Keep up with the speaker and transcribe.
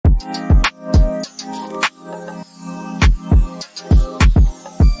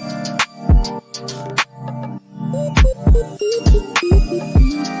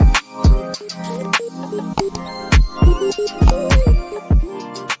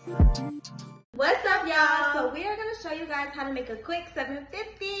What's up, y'all? So we are gonna show you guys how to make a quick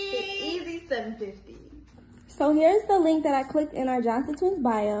 750. Easy 750. So here's the link that I clicked in our Johnson Twins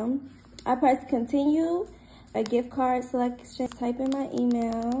bio. I press continue, a gift card selection, type in my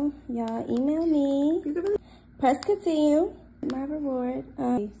email. Y'all email me. Press continue, my reward.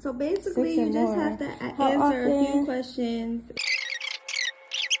 So basically you just have to answer a few questions.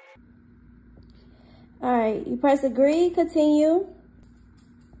 All right, you press agree, continue.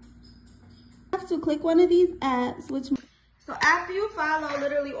 You have to click one of these apps, so after you follow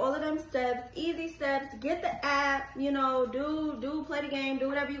literally all of them steps, easy steps, get the app, you know, play the game, do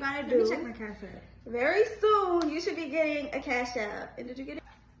whatever you gotta do. Let me check my cash app. Very soon you should be getting a cash app. And did you get it?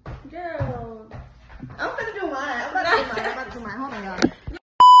 Girl, I'm gonna do mine. I'm about to do mine. Hold on, y'all.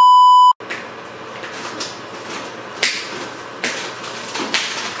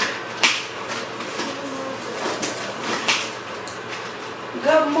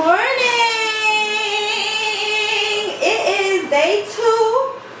 Good morning! It is day 2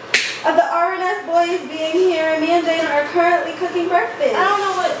 of the RNS boys being here, and me and Jana are currently cooking breakfast. I don't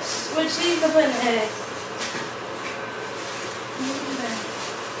know what cheese to put in the eggs.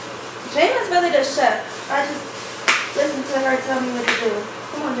 Jana's really the chef. I just listen to her tell me what to do.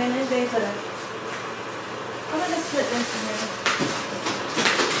 Come on, Jana, it's day for them. I'm gonna just put this in here.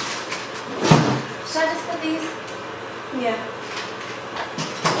 Should I just put these? Yeah.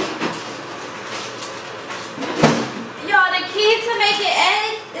 Y'all, the key to making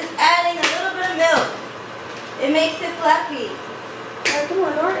eggs is adding a little bit of milk. It makes it fluffy. Alright, come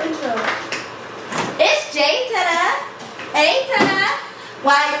on, do our intro. It's J to the A to the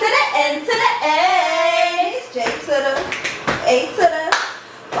Y to the N to the A. It's J to the A to the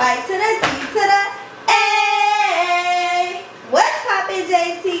Y to the D to the A. What's poppin',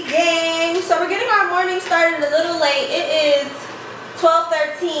 JT gang? So we're getting our morning started a little late. It is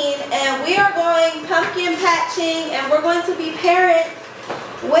 12:13 and we are going pumpkin patching, and we're going to be parents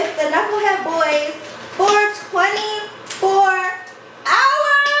with the Knucklehead Boys for 24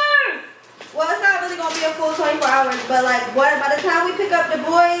 hours. Well, it's not really gonna be a full 24 hours, but like by the time we pick up the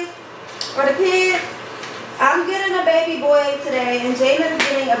boys or the kids, I'm getting a baby boy today and Jana's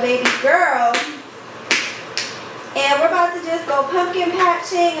getting a baby girl. And we're about to just go pumpkin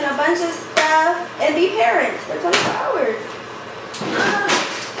patching and a bunch of stuff and be parents for 24 hours.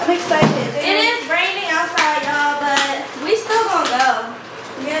 I'm excited. It is raining outside, y'all, but we still gonna go.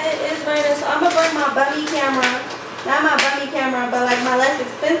 Yeah, it is raining, so I'm gonna bring my bummy camera. Not my bummy camera, but like my less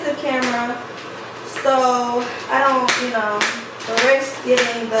expensive camera. So I don't, risk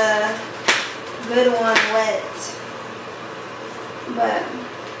getting the good one wet. But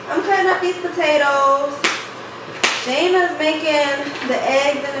I'm cutting up these potatoes. Jana's making the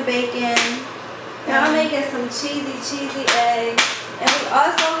eggs and the bacon. And I'm making some cheesy eggs. And we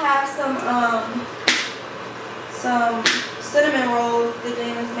also have some cinnamon rolls that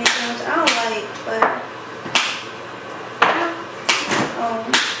Jana's making, which I don't like, but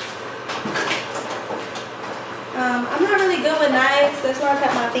I'm not really good with knives, that's why I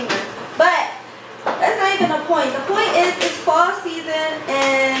cut my finger. But that's not even the point. The point is it's fall season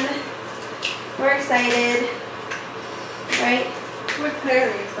and we're excited, right? We're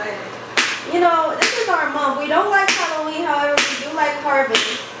clearly excited. You know, this is our month. We don't like Halloween, however, we do like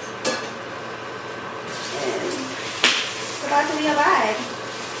harvest. And it's about to be a vibe.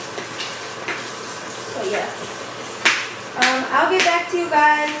 So yeah. I'll get back to you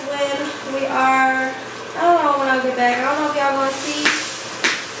guys when we are, I don't know when I'll get back. I don't know if y'all gonna see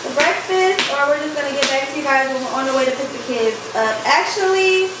the breakfast or we're just gonna get back to you guys when we're on the way to pick the kids up.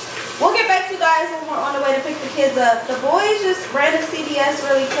 Actually, we'll get back to you guys when we're on the way to pick the kids up. The boys just ran to CVS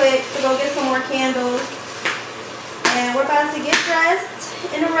really quick to go get some more candles. And we're about to get dressed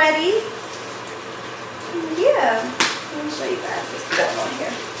and ready. Yeah. Let me show you guys what's going on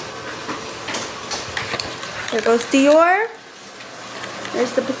here. There goes Dior.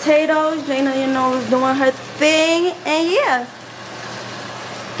 There's the potatoes. Jana, is doing her thing. And yeah.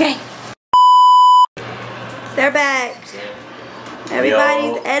 Okay. They're back.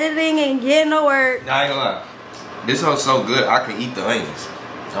 Everybody's editing and getting to work. Nah, I ain't gonna lie. This hoe's so good, I can eat the onions.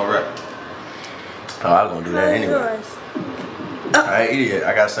 Alright. Oh, I was gonna do that anyway. Yours? I ain't eat it yet.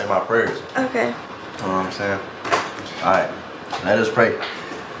 I gotta say my prayers. Okay. You know what I'm saying? Alright. Let us pray.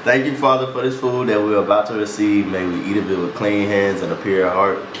 Thank you, Father, for this food that we're about to receive. May we eat of it with clean hands and a pure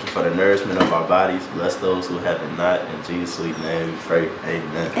heart for the nourishment of our bodies. Bless those who have it not. In Jesus' sweet name we pray.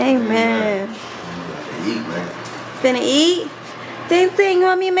 Amen. Amen. Eat, man. Finna eat? Ting, you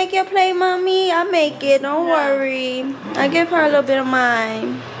want me to make your plate, mommy? I'll make it. Don't worry. I'll give her a little bit of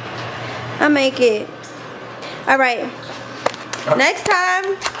mine. I'll make it. Alright. Next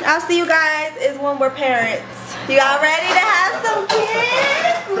time I'll see you guys is when we're parents. You all ready to have some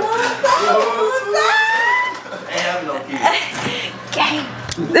kids? What's up? I ain't have no kids. Gang.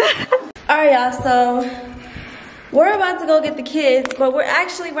 Alright, y'all, so we're about to go get the kids, but we're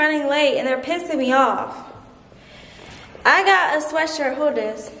actually running late and they're pissing me off. I got a sweatshirt, hold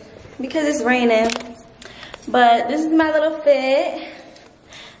this, because it's raining. But this is my little fit.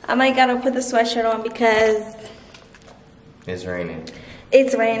 I might gotta put the sweatshirt on because it's raining.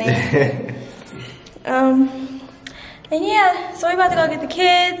 It's raining. And yeah, so we're about to go get the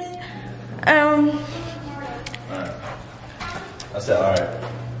kids. Alright. I said alright.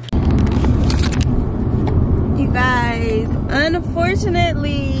 You guys,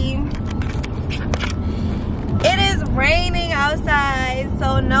 unfortunately, it is raining outside,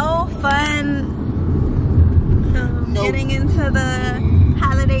 so no fun getting into the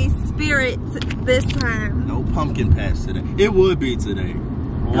holiday spirit this time. No pumpkin patch today. It would be today.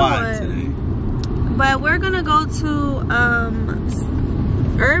 Why today? But we're gonna go to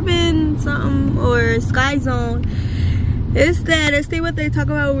Urban something or Sky Zone instead and see what they talk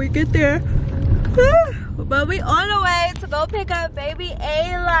about when we get there. But we on the way to go pick up baby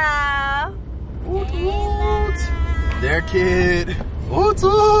Ayla. Their kid.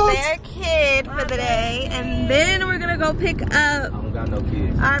 Their kid for the day. And then we're gonna go pick up I don't got no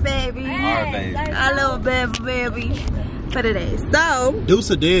kids. our baby. Our little baby for the day. So Deuce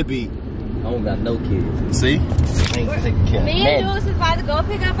a deadbeat. I don't got no kids. See? Ain't taking care of me and Deuce is about to go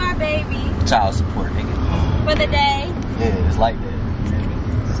pick up our baby child support, nigga. for the day. Yeah, it's like that.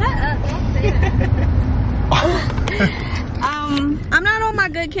 Shut up, don't say that. I'm not on my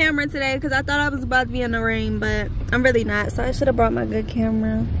good camera today because I thought I was about to be in the rain, but I'm really not, so I should have brought my good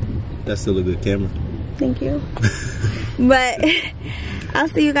camera. That's still a good camera. Thank you. But I'll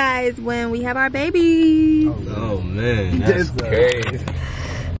see you guys when we have our baby. Oh man, that's crazy.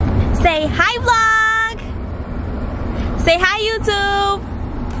 Say hi, vlog. Say hi, YouTube.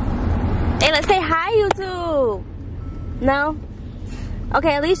 Hey, let's say hi, YouTube. No?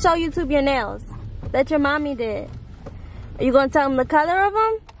 Okay, at least show YouTube your nails that your mommy did. Are you gonna tell them the color of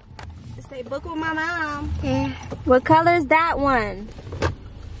them? Say book with my mom. Yeah. What color is that one?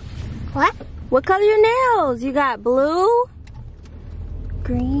 What? What color are your nails? You got blue,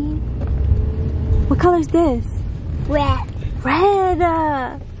 green. What color is this? Red.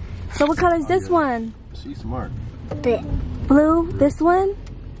 Red. So what color is this one? She's smart. Blue. This one?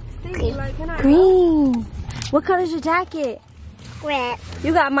 Green. What color is your jacket? Red.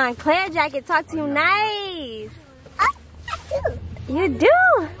 You got Montclair jacket. Talk to you nice. I do. You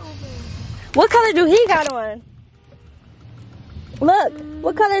do? What color do he got on? Look,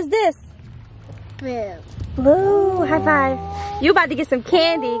 what color is this? Blue. Blue. High five. You about to get some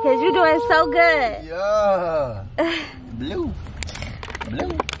candy because you're doing so good. Yeah. Blue.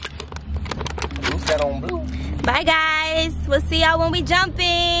 Blue. Blue set on blue. Bye, guys. We'll see y'all when we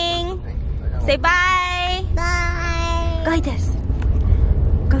jumping. Say bye. Bye. Go like this.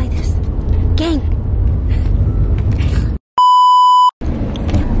 Go like this. Gang.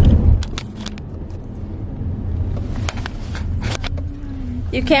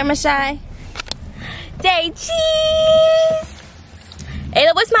 You camera shy? Day cheese.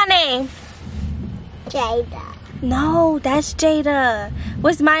 Ayla, what's my name? Jada. No, that's Jada.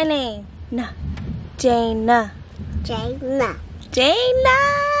 What's my name? No. Jaina. Jada. Jaina.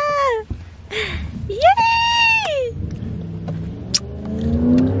 Yay!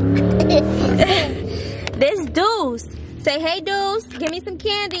 This Deuce. Say, hey, Deuce. Give me some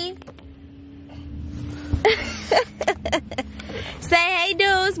candy. Say, hey,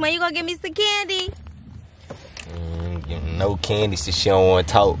 Deuce. When you gonna give me some candy? No candy since she don't want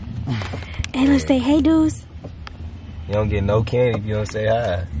to talk. Hey, let's say, hey, Deuce. You don't get no candy if you don't say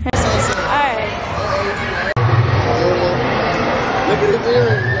hi. Alright. Look at this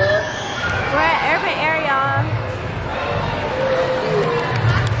earring, y'all. We're at Urban Air, y'all.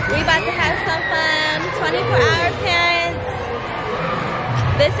 We about to have some fun. 24-hour parents.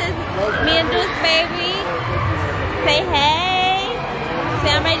 This is me and Deuce, baby. Say hey. Say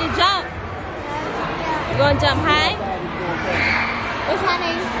I'm ready to jump. You gonna jump high? What's my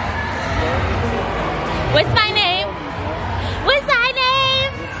name? What's my name? What's my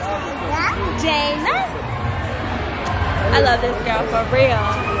name? Jaina. I love this girl for real.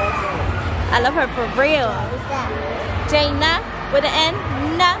 I love her for real. Jaina with an N.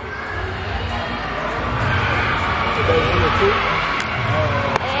 No.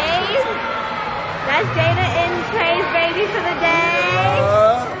 Ace. That's Jada and Trey's baby for the day.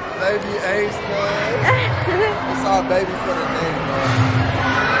 Baby Ace, man. That's our baby for the day, man.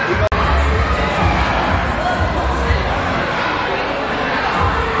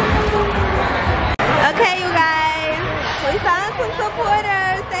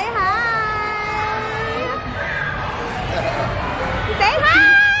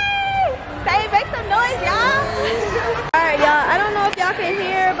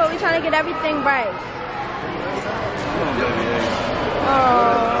 we're trying to get everything right.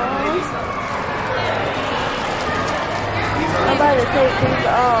 Aww. I'm about to take these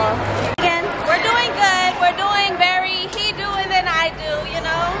off. Again, we're doing good. We're doing he doing than I do, you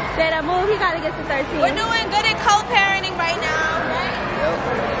know? Say that move, he gotta get to 13. We're doing good at co-parenting right now, right?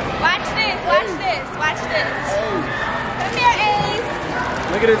 Watch this, watch this, watch this. Come here, Ace.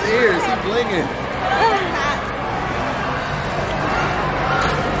 Look at his ears, he's blinging.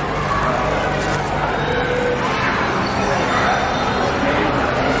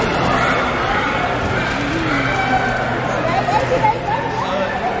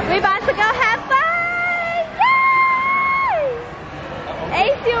 We about to go have fun! Yay!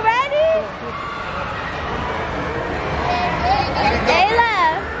 Ace, you ready? Ayla!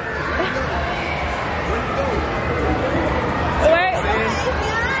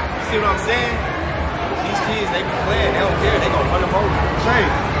 See what I'm saying? These kids, they be playing, they don't care, they gonna run them over.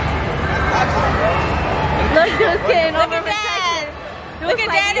 Shane. Look who's getting Look at Dad. Look at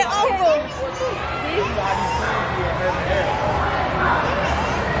Dad and Uncle.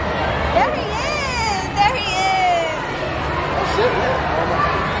 There he is. There he is.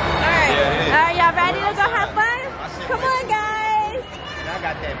 Alright. Alright, y'all ready to go have fun? Come on, guys. I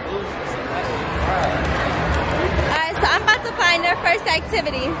got that boost. Alright, so I'm about to find their first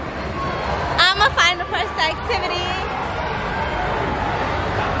activity. I'm gonna find the first activity.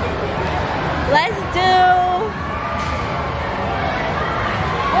 Let's do.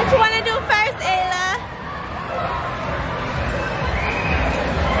 What you wanna do first, Ayla?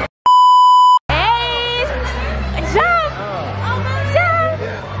 Ace! Jump! Jump!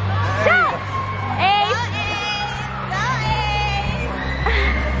 Jump! Ace! Go Ace!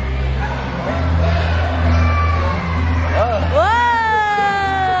 Whoa!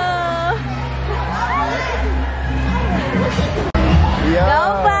 Yeah. Go,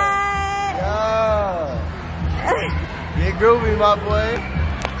 bud! Yeah. Get groovy, my boy.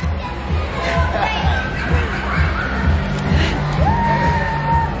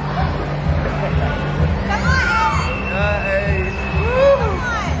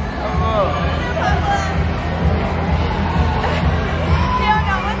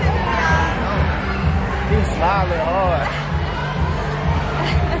 Smiling hard.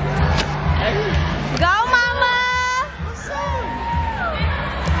 Go, Mama!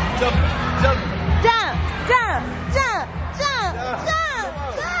 Jump, jump. Jump, jump, jump, jump, jump,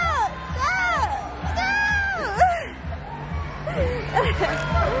 jump, jump.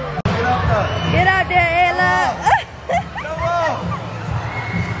 Get out there, Ayla. Come on.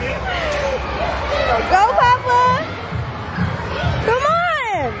 Go, Papa. Come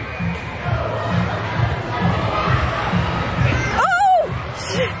on. Oh!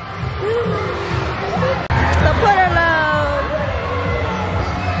 So put her low.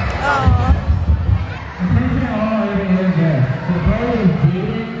 Oh.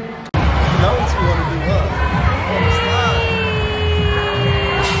 Know what you want to do, huh?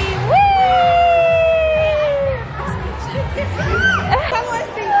 Come on,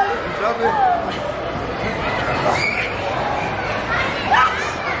 Steve. Jump it.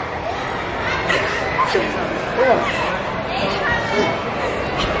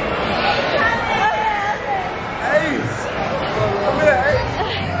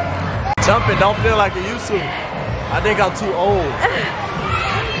 Jumping don't feel like it used to. I think I'm too old.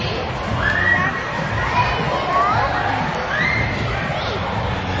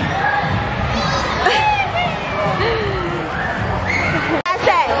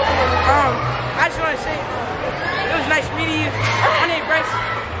 I just want to say, it was nice meeting you. My name is Bryce.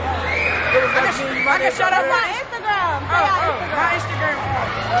 I can shout out my Instagram. my Instagram.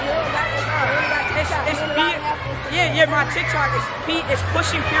 It's P. Yeah, my TikTok is P. It's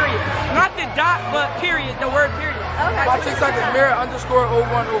pushing period. Not the dot, but period. The word period. Okay. My TikTok is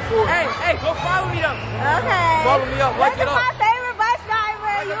mirror_0104. Hey, go follow me though. Okay. Follow me up, like This it is up. my favorite bus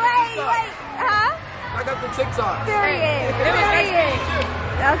driver. You ain't, huh? I got the TikTok. Period. It was nice Period. meeting you too.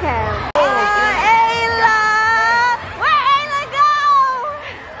 Okay. Ayla! Where Ayla go?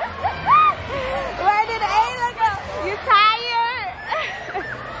 Where did Ayla go? You tired?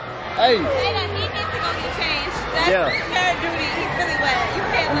 Hey, Ayla, he needs to go get changed. That's Yeah. her duty. He's really wet. You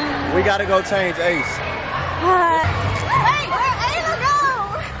can't let him. we gotta go change Ace. Wait, where Ayla go?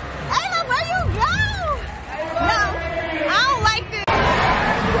 Ayla, where you go? No, I don't like this.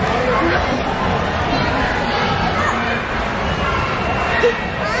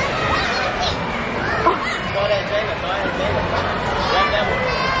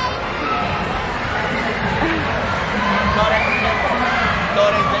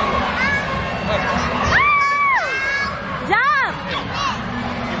 Jump!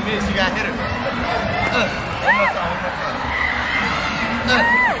 miss. You gotta hit her.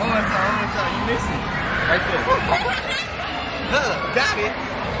 One more time. One more time. You missed it. Right there. Got it.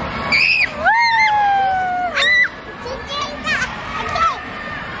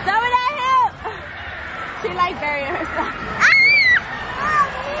 Throw it at him. She like burying herself.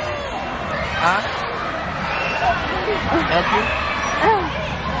 Huh? Help you?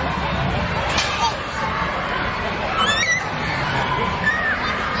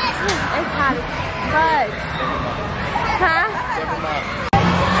 It's hot as fudge. Huh?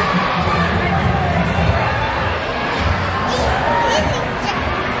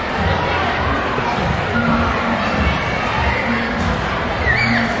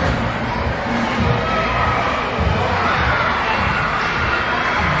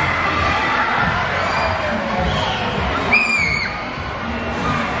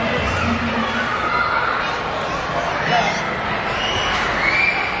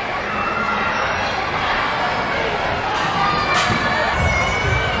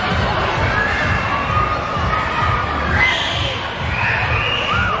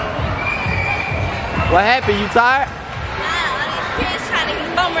 What happened? You tired? Nah, all these kids trying to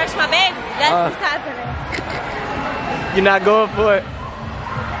bum rush my baby. That's what's happening. You're not going for it.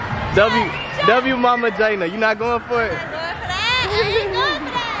 W Mama Jana, you not going for it? I'm not going for that. I ain't going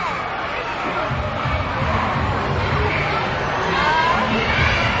for that.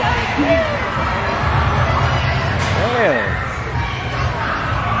 Damn.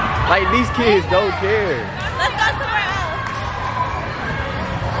 Like these kids don't care. Let's go somewhere else.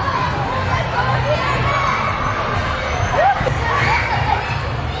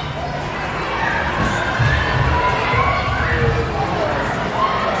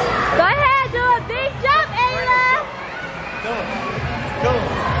 Go ahead, do a big jump, Ayla. Go.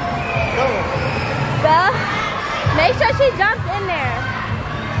 Go. Make sure she jumps in there.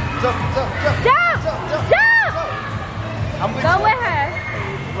 Jump. Jump! I'm with Go you. with her.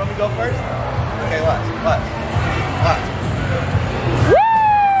 You want me to go first? Okay, watch. Woo!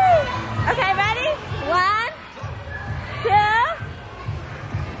 Okay, ready? 1, 2.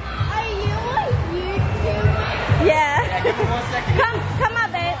 Are you a YouTuber? Yeah. Give me 1 second. Come on,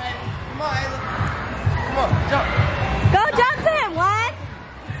 babe. Come on, Ayla. Come on, jump. Go jump to him. 1,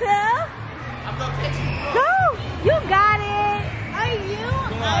 2. I'm gonna catch you. Go. You got it. Are you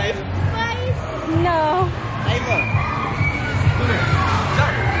Ice Spice? No. Ayla. Come here.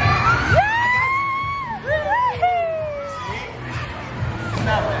 Jump. It's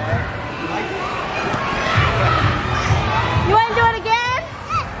not bad. You like it? You want to do it again?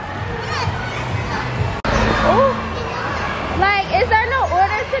 Ooh. Like, is there no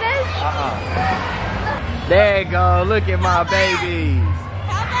order to this? There you go. Look at my babies.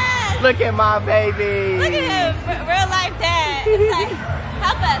 Help us. Look at my babies. Look at him. Real life dad. It's like,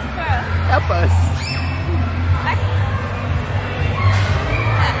 help us, bro. Help us.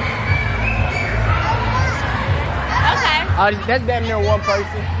 Okay. That's damn near one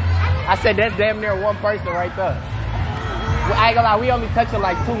person. I said that's damn near one person right there. Well, I ain't gonna lie, we only touching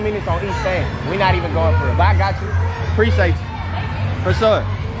like 2 minutes on each thing. We not even going for it. But I got you. Appreciate you. For sure.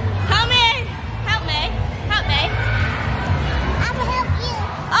 Help me. Help me. Help me. I will help you.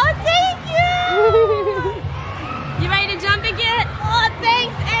 Oh, thank you. You ready to jump again? Oh,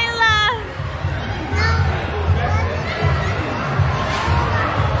 thanks, Ayla.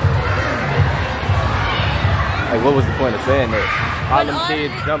 Like, what was the point of saying that? All them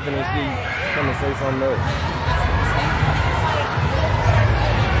kids jumping and see, come and say something else.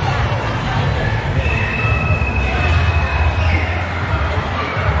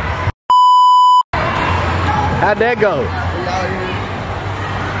 How'd that go?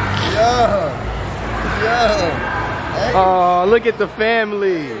 Oh, look at the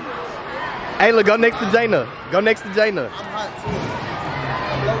family. Hey, look, go next to Jana. Go next to Jana. I'm hot too.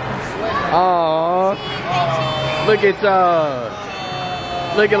 Oh, look at y'all.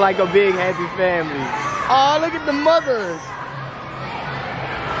 Looking like a big happy family. Oh, look at the mothers.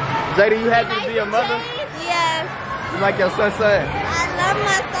 Jada, you happy to be a mother? Yes. You like your son? I love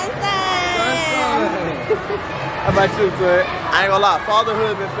my son. How about you, Ted? I ain't gonna lie,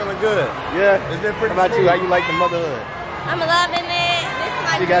 fatherhood been feeling good. Yeah? It's been pretty How about you? smooth. How you like the motherhood? I'm loving it. This is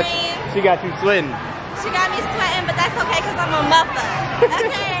my dream. She got you sweating. She got me sweating, but that's okay because I'm a mother.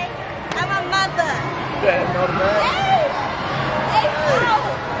 Okay? I'm a mother. Yeah, no, man. Hey,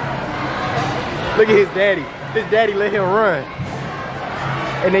 Look at his daddy. His daddy let him run.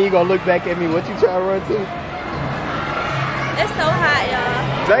 And then you gonna look back at me. What you trying to run to? it's so hot,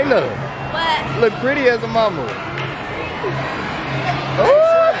 y'all. Jayna, What? look pretty as a mama.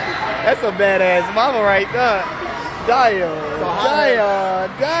 Ooh, that's a badass mama right there. Damn.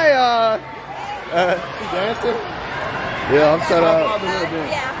 Dancing? Yeah, I'm set up.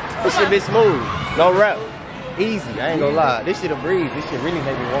 Yeah. This shit be smooth. No rap. Easy. I ain't gonna lie. This shit a breeze. This shit really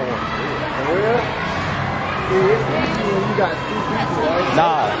make me want one. For real? You got 2 people, right?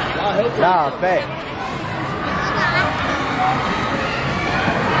 Nah, fact.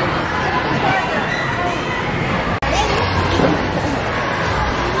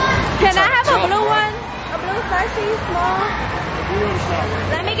 Can I have a blue one? A blue Hershey, small?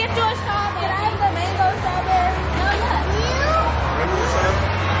 Let me get you a strawberry. Can I have the mango strawberry? No, look.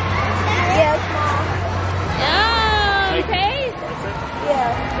 Yeah, small. Oh, taste?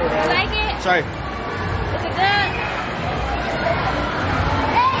 Yeah. You like it? Sorry. Is it good?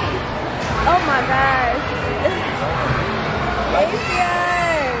 Oh my gosh.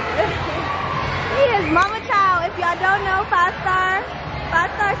 He is Mama Chow. If y'all don't know, 5-star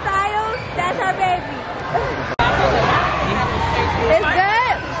style, that's her baby. It's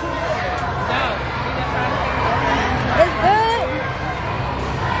good. It's good.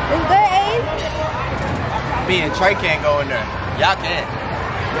 It's good, Ace. Me and Trey can't go in there. Y'all can.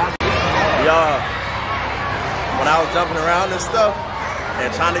 Y'all, when I was jumping around and stuff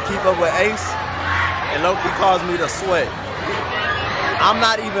and trying to keep up with Ace, it low-key caused me to sweat. I'm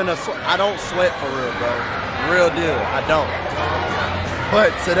not even I don't sweat for real, bro. Real deal, I don't. But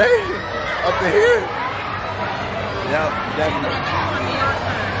today, up to here, yeah, definitely.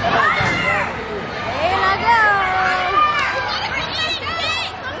 Here I go.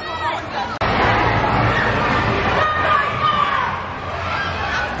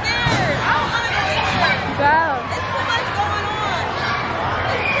 Go. There's too much going on.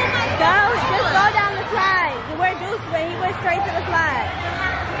 There's too much. Go. Just go down the slide. Where Deuce went, he went straight to the slide.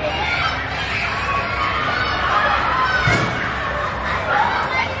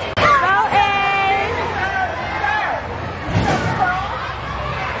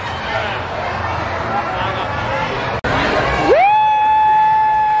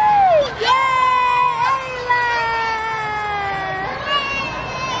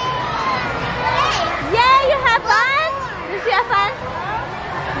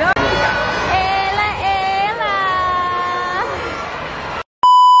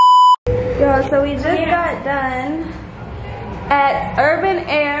 So we just got done at Urban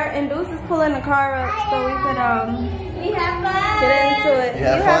Air, and Deuce is pulling the car up so we could We have fun. get into it. You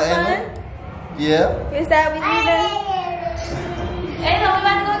have fun? Yeah. You said we leaving? Hey, no, we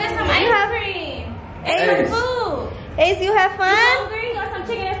about to go get some ice cream. Ace, Food. Ace, you have You fun? hungry? You want some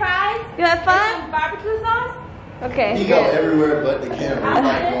chicken and fries? You have fun? Some barbecue sauce? Okay. He go everywhere but the camera.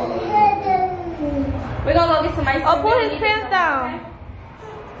 Like going over. We're gonna go get some ice cream. Oh, pull his pants down.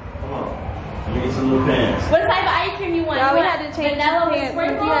 Come on. I need some new pants. What type of ice cream you want? Y'all, You we want had to change his vanilla with pants because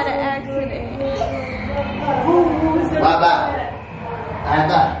he sprinkles? had an accident.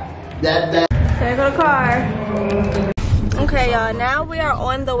 There go the car. Okay, y'all. Now we are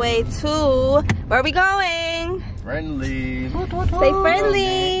on the way to where are we going? Friendly. Say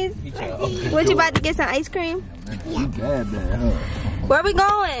Friendlies. What, you about to get some ice cream? You bad, man, huh? Where are we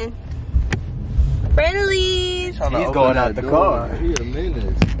going? Friendlies. He's going out the car. Wait a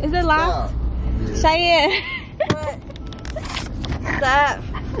minute. Is it locked? Cheyenne. Stop.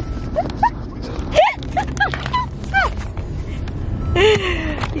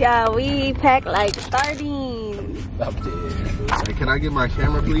 Yeah, we pack like sardines. Stop it. Hey, can I get my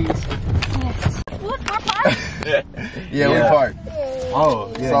camera, please? Yes. Yeah, we parked.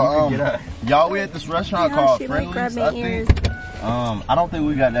 Oh, yeah, So, you can get up. y'all, we at this restaurant Yeah, called she like Friendlies, grabbing I ears. think. I don't think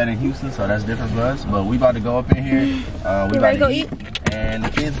we got that in Houston, so that's different for us. But we about to go up in here. We about ready to to eat. And the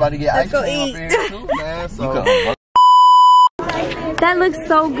kids about to get Let's ice go cream eat. up in here too, man. So That looks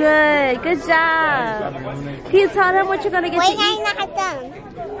so good. Good job. Can you tell them what you're gonna get to eat? not done.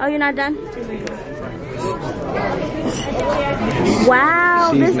 Oh, you're not done?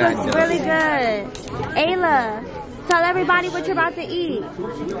 Wow, She's this not looks done. really good. Ayla, tell everybody what you're about to eat.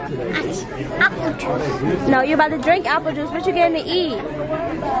 Apple juice. No, you're about to drink apple juice. What you getting to eat?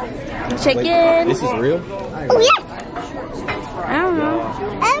 Chicken. This is real? Oh, yes. I don't know.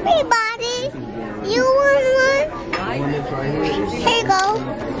 Everybody, you want one? Here you go.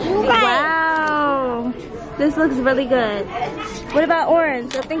 Wow. This looks really good. What about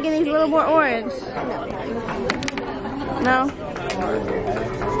orange? I think it needs a little more orange. No?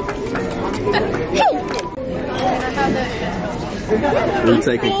 we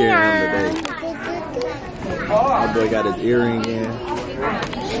taking care of him today. My boy got his earring in,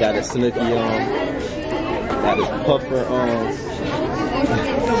 got his snooky on, got his puffer on.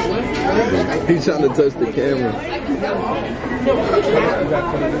 He's trying to touch the camera.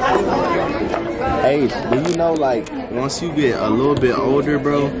 Ace, do you know, like, once you get a little bit older,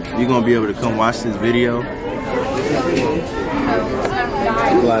 bro, you're gonna be able to come watch this video?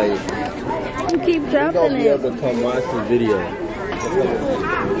 Like, You keep you're dropping gonna be it. able to come watch this video.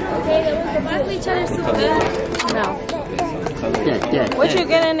 Each other so good. No. What you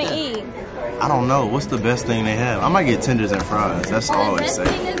getting to eat? I don't know. What's the best thing they have? I might get tenders and fries. That's all they Best say.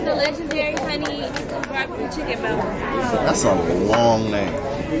 thing is the legendary honey barbecue chicken melt. That's a long name.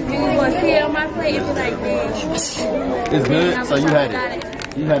 You want to see it on my plate and be like, this. It's good. So you had it.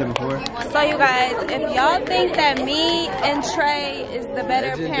 You had it before? So you guys, if y'all think that me and Trey is the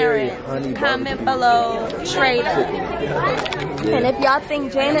better Legendary honey parent, comment barbecue. below Trader. And if y'all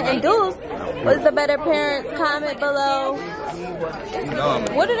think Jana and Deuce was the better parents, comment below.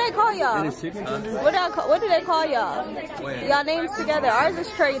 What do they call y'all? What do they call y'all? Y'all names together. Ours is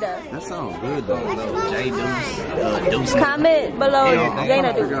Trader. That sounds good though. J Deuce. Comment below I'm Jana trying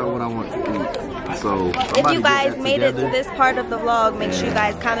to figure Deuce. out what I want to eat. So If you guys made it to this part of the vlog, make sure you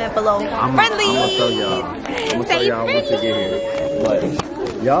guys comment below. Friendly. I'm gonna tell y'all. I'm gonna tell y'all once you get here. But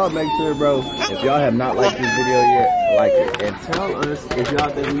y'all make sure, bro, if y'all have not liked this video yet, like it. And tell us if y'all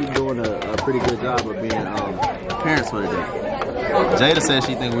think we're doing a pretty good job of being parents for the day. Jada says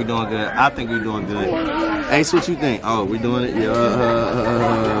she think we're doing good. I think we're doing good. Ace, what you think? Oh, we doing it?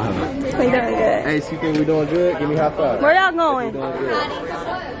 Yeah. We doing good. Ace, you think we're doing good? Give me a high five. Where y'all going? Doing good.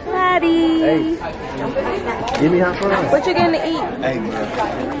 Patty. Ace, give me a high five. What you getting to eat? Hey, bro,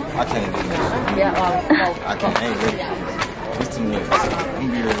 I can't do this. I can't. I ain't ready for this. It's too much. I'm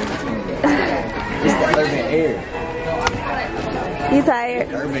gonna be ready for this. It's the urban air. You tired?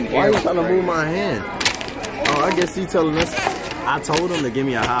 Urban air. Why are you trying to move my hand? Oh, I guess he telling us. I told him to give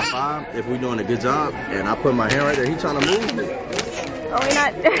me a high five if we doing a good job, and I put my hand right there. He trying to move me. Oh, we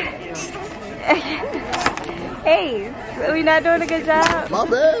not. Hey, we not doing a good job. My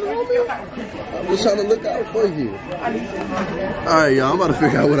bad, homie. I'm just trying to look out for you. All right, y'all. I'm about to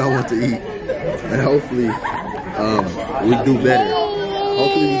figure out what I want to eat, and hopefully, we do better.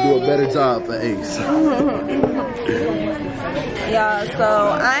 Hopefully, we do a better job for Ace. Y'all, so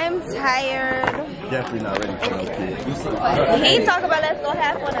I'm tired. Definitely not ready for no kid. He talk about let's go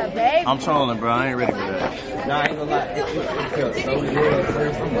have one of baby. I'm trolling, bro. I ain't ready for that. Nah, I ain't gonna lie.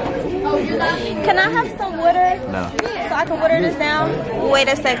 Can I have some water? No. So I can water this down? Wait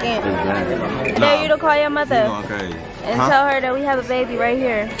a second. It's bad. Dare you to call your mother You going crazy. and tell her that we have a baby right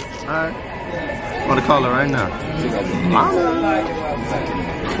here. Alright. I'm gonna call her right now. Mama.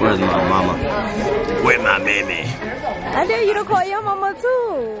 Where's my mama? Where's my baby? I dare you to call your mama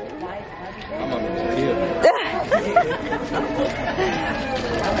too.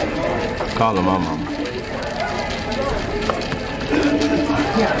 Call her my mama.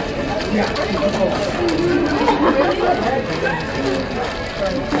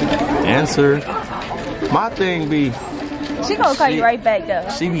 Answer. My thing be, She gonna call you right back though.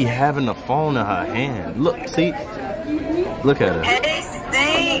 she be having the phone in her hand. Look, see? Look at her. Hey,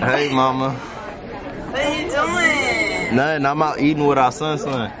 Stink. Hey, mama. What are you doing? Nothing, I'm out eating with our son. With who?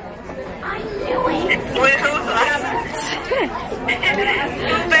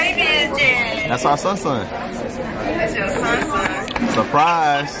 Who baby is it? That's our son. That's your son.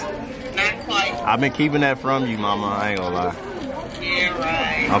 Surprise. Not quite. I've been keeping that from you, mama. I ain't gonna lie. Yeah,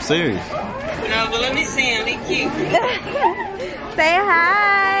 right. I'm serious. No, but let me see him. He cute. Say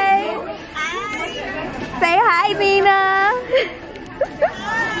hi. Hi. Say hi, Nina.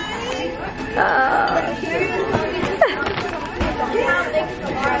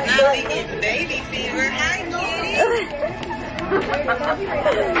 Now we get baby fever. Hi,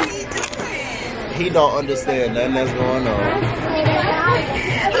 kitty. He don't understand nothing that's going on.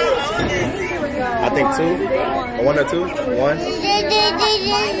 I think 2. 1 or 2? 1?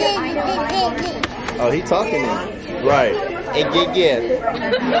 Oh, he talking now. Right. And yeah.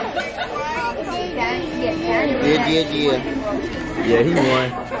 Yeah, he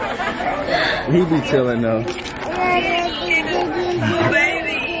won. He be chilling though.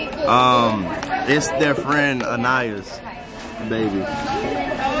 It's their friend Anaya's baby. Yeah,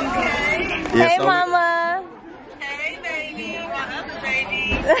 Hey, so mama. Hey, baby. My other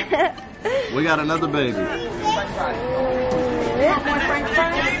baby. we got another baby. Yeah.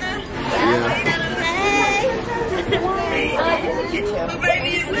 Who baby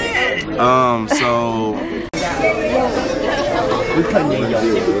is that? So we couldn't name your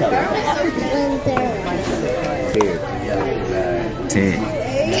 10. 10.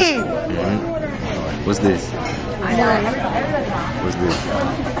 What's this? What's this?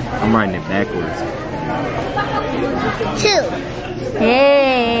 I'm writing it backwards. 2.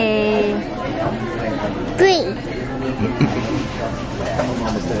 Hey. 3.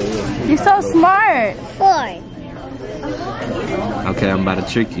 You're so smart. 4. Okay, I'm about to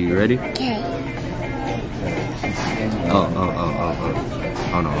trick you. You ready? Okay. Oh.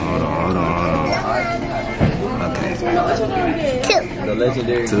 Hold on. Okay. 2. The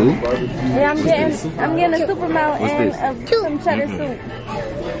legendary 2? Yeah, I'm getting a super amount What's and this? some cheddar soup.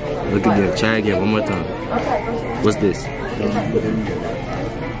 Look again. Try again one more time. What's this?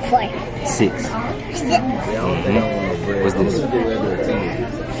 4. 6. 6. What's this?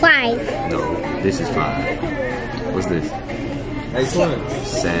 5. No, this is 5. What's this?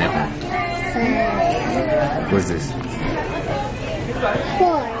 7. What's this? 4.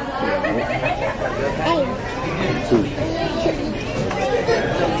 8.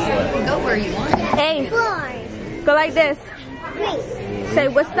 8. 4. Go like this. 3. Say,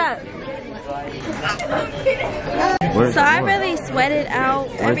 what's up? Where's So the I one? really sweated out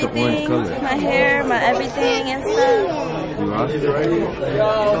Where's the everything, orange color? my hair, my everything and stuff. You lost it right here?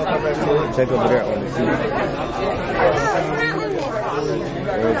 Check over there on the seat.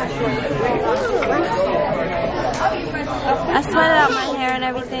 I sweated out my hair and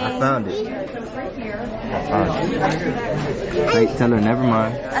everything. I found it. Wait, tell her never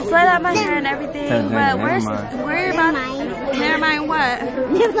mind. I sweated out my hair and everything, Never but mind. we're about never mind what?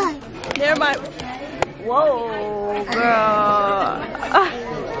 Never mind. Whoa, girl.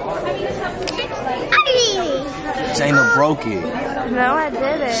 Jayna broke it. No, I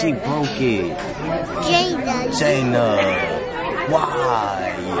didn't. She broke it. Jada. Jayna. Why?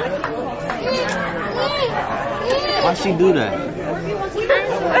 Why she do that?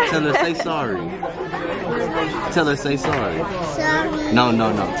 Tell her say sorry. Tell her say sorry. Sorry. No.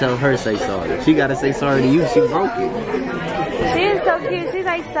 Tell her say sorry. She gotta say sorry to you. She broke it. She is so cute. She's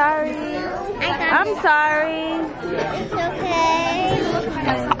like, sorry. I'm sorry. It's okay.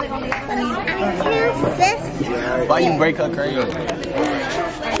 Why you break her crayon?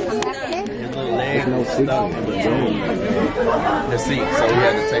 There's no secret. The seat, so we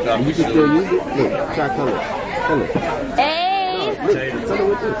had to take off. You can still use it. Look, try color. Color. Hey. Look, color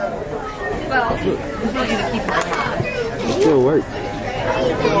with this. It still works.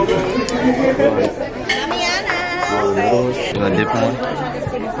 You want a different one?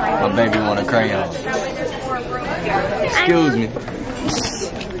 My baby want a crayon. Excuse me.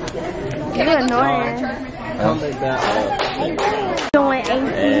 You're annoying. Doing AC. And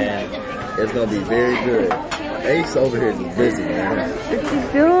it's gonna be very good. Ace over here is busy, man. What you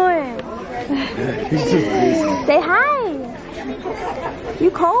doing? He's too busy. Say hi. You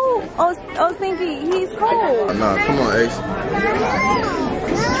cold? Oh, Stinky, he's cold. Nah, come on, Ace.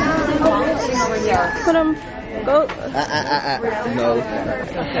 Put him. Go. No.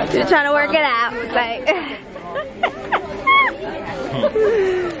 You're trying to work it out. It's like.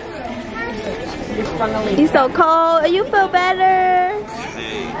 He's so cold. You feel better?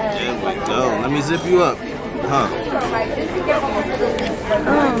 Hey, there we go. Let me zip you up. Huh?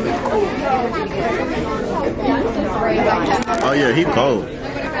 Oh yeah, he cold. I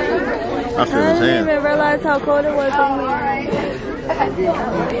feel I his didn't hand. even realize how cold it was in here.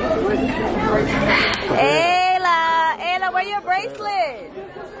 Ayla, wear your bracelet.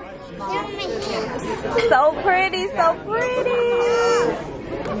 So pretty, so pretty.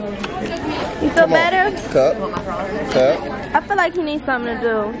 You feel better? Cup. I feel like he needs something to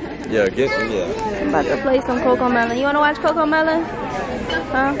do. Yeah, I'm about to play some Coco Melon. You want to watch Coco Melon?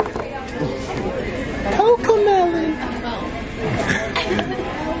 Huh? Coco Melon.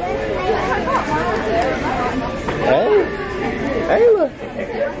 Hey, Ayla.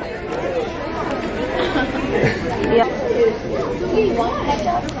 Yeah.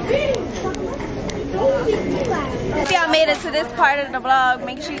 If y'all made it to this part of the vlog,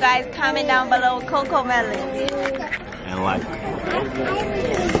 make sure you guys comment down below Coco Melon. And like.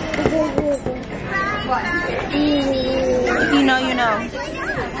 If you know, you know.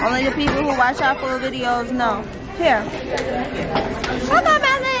 Only the people who watch our full videos know. Here. Coco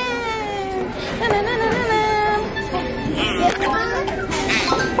Melon!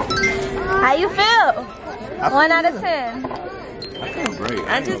 How you feel? 1 out of 10. I feel great.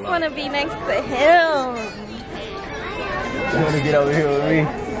 I just want to be next to him. You want to get over here with me?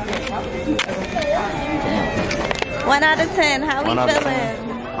 1 out of 10. How we 1 out of feeling?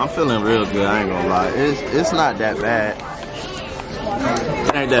 10. I'm feeling real good. I ain't gonna lie. It's not that bad.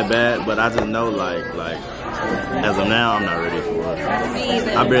 It ain't that bad, but I just know like as of now, I'm not ready for it. Me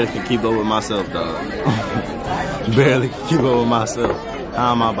either. I barely can keep up with myself, dog. Barely can keep up with myself.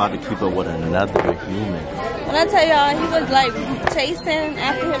 How am I about to keep up with another human? When I tell y'all, he was like chasing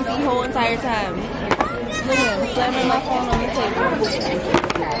after him the whole entire time. Look at him slamming my phone on the table.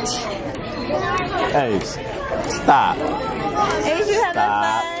 Hey, stop. Ain't you having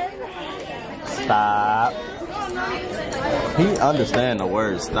fun? Stop. He understand the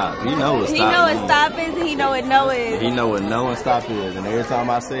word stop. He know what stop is. He know what stop is and he know what no is. He know what no and stop is. And every time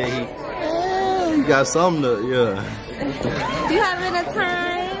I say he got something to, yeah. You having a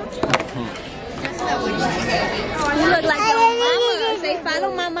time? You look like your mama. Say follow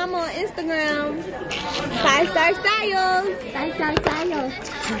my mama on Instagram. 5-Star Styles. 5-Star Styles.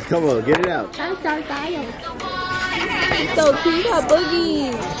 Come on, get it out. 5-Star Styles. So cute, her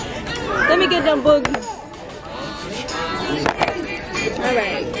boogies. Let me get them boogies. All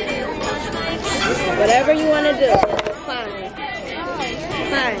right. Whatever you want to do, fine.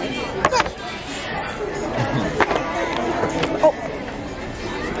 Fine. Oh.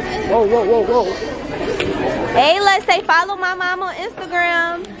 Whoa, whoa, whoa, whoa. Hey, let's say follow my mom on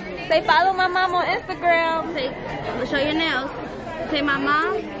Instagram. Say follow my mom on Instagram. Say, I'm gonna show your nails. Say my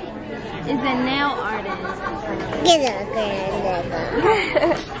mom is a nail artist. Get up, girl.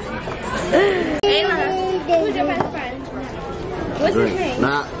 Ayla, who's your best friend? What's his name?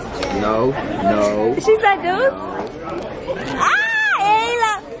 Nah, no. She said Deuce? Ah,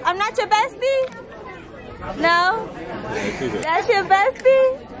 Ayla. I'm not your bestie? No? That's your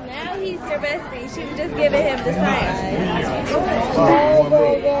bestie? Now he's your bestie. She was just giving him the sign.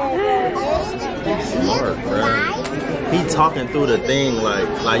 Smart, bro. He talking through the thing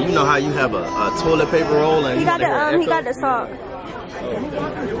like you know how you have a toilet paper roll and He got the salt.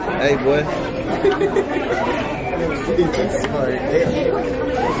 Hey boy.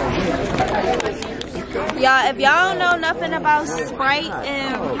 Y'all, if y'all don't know nothing about Sprite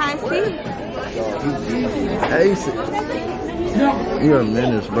and High C, Ace, you're a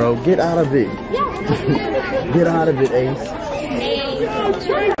menace, bro. Get out of it. Get out of it, Ace.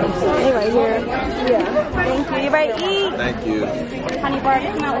 they right here. Yeah. Thank you. You ready to eat? Thank you. Honey bar,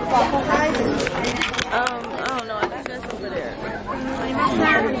 come out with waffle fries. I don't know. I think that's over there. Can I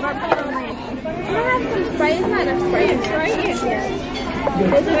have some Sprite? It's not a Sprite. It's right here.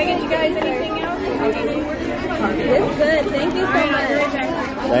 Can I get you guys anything else? It's good. Thank you so much.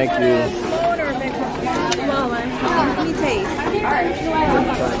 Thank you. Let me taste.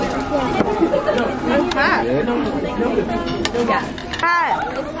 It's hot. Yeah. Hot.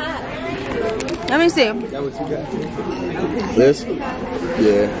 It's hot. Let me see. This?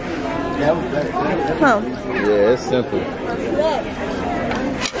 Yeah. Huh. Yeah, it's simple. Look.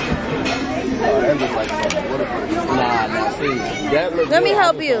 Nah, see, that looks Let me good.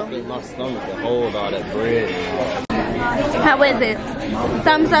 help you. My stomach can hold all that bread. How is it?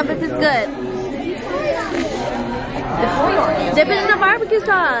 Thumbs up if it's good. Dip it in the barbecue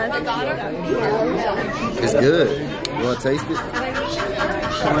sauce. It's good. You want to taste it?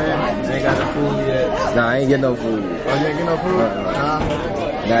 Ain't got the food yet. Nah, I ain't get no food. Oh, you ain't get no food?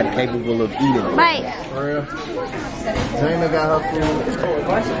 Not capable of eating. Bite. For real? Jayna got her food.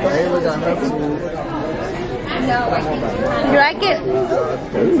 Ayla got her food. You like it?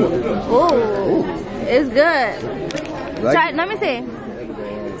 Ooh. It's good. Like Try it. Let me see.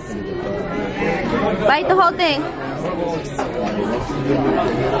 Bite the whole thing.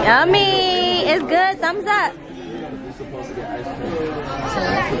 Yummy. It's good. Thumbs up.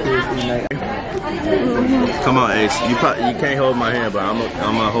 Come on, Ace. You can't hold my hand, but I'm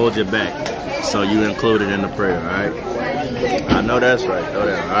gonna hold your back, so you include it in the prayer. All right? I know that's right. Know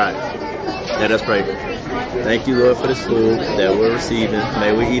that. All right. Let us pray. Thank you, Lord, for this food that we're receiving.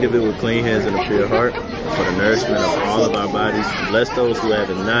 May we eat of it with clean hands and a pure heart, for the nourishment of all of our bodies. Bless those who have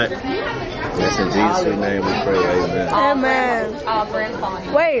it not. That's in Jesus' name we pray. Amen.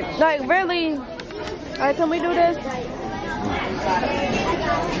 Amen. Wait, like really? Alright, can we do this?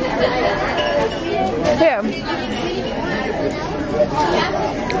 Here.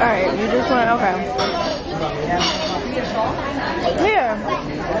 Alright, you just want, okay. Here.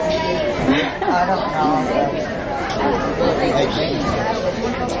 I don't know.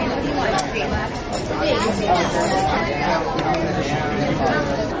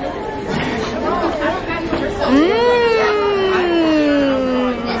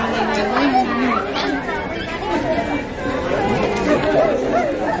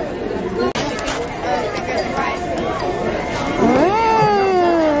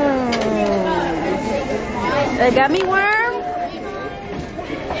 It got me worm.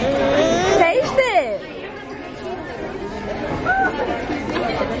 Taste it.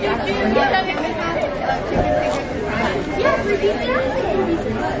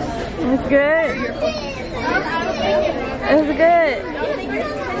 It's good. It's good.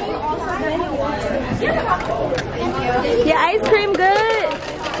 Your ice cream good?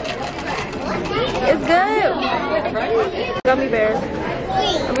 It's good. Gummy bears.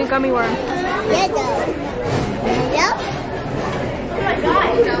 I mean gummy worms. Yep.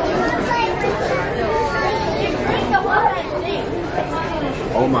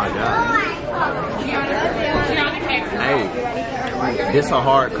 Oh my God. Hey, this a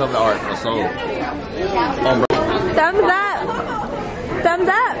hard cover art for soul. Thumbs up. Thumbs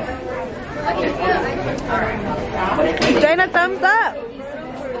up. Jana, thumbs up.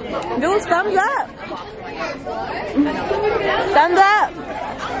 Jules, thumbs up. Thumbs up.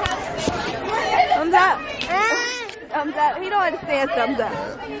 Thumbs up. Thumbs up. He don't understand thumbs up.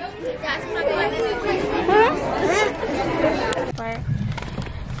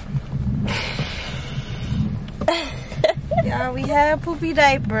 Yeah, we have a poopy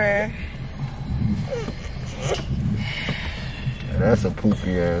diaper. That's a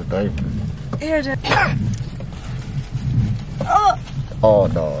poopy ass diaper. Here, just. Oh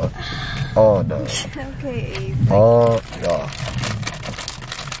no. Oh no. Okay. Oh no.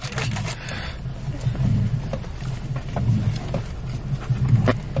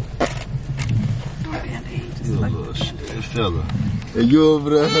 You a little shit fella. And you over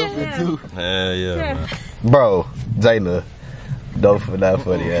there helping too? Hell yeah, man. Bro, Jayla, not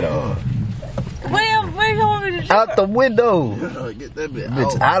funny at all. Where you want me to do? Out the window. Get that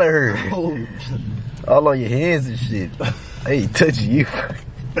bitch out of here. All on your hands and shit. I ain't touching you.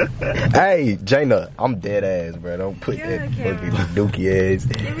 Hey, Jayna, I'm dead ass, bro. Don't put that fucking dookie ass.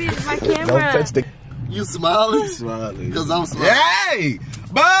 Give me my camera. Don't touch the. You smiling? Cause I'm smiling. Hey,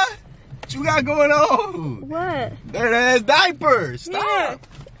 bud, what you got going on? What? That ass diaper. Stop.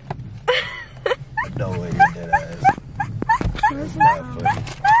 Yeah. No way, that ass. That's not funny.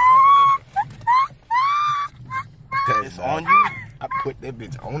 It's on you. I put that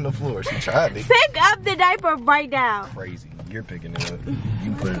bitch on the floor. She tried it. Pick up the diaper right now. Crazy. You're picking it up.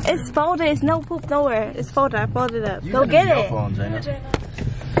 You put it. It's folded. It's no poop nowhere. It's folded. I folded it up. Go get it. Phone, Jayna.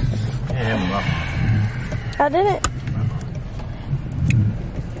 I didn't.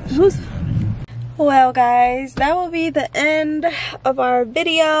 Well, guys, that will be the end of our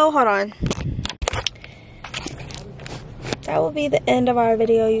video. Hold on. That will be the end of our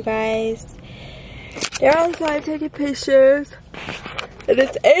video, you guys. They're outside taking pictures. And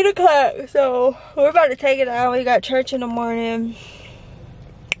it's 8 o'clock, so we're about to take it out. We got church in the morning.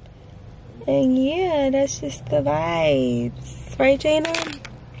 And yeah, that's just the vibes. Right, Jayna?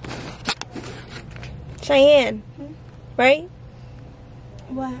 Cheyenne, right?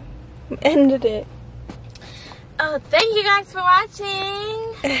 What? Ended it. Oh, thank you guys for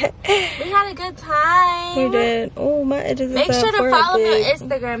watching. We had a good time. We did. Oh, my edges. Make sure to follow me on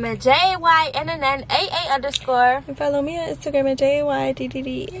Instagram at JAYNNAA_. And follow me on Instagram at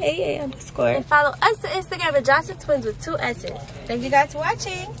JAYDDDAA_. And follow us on Instagram at Johnson Twins with 2 S's. Thank you guys for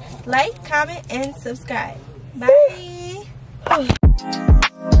watching. Like, comment, and subscribe. Bye.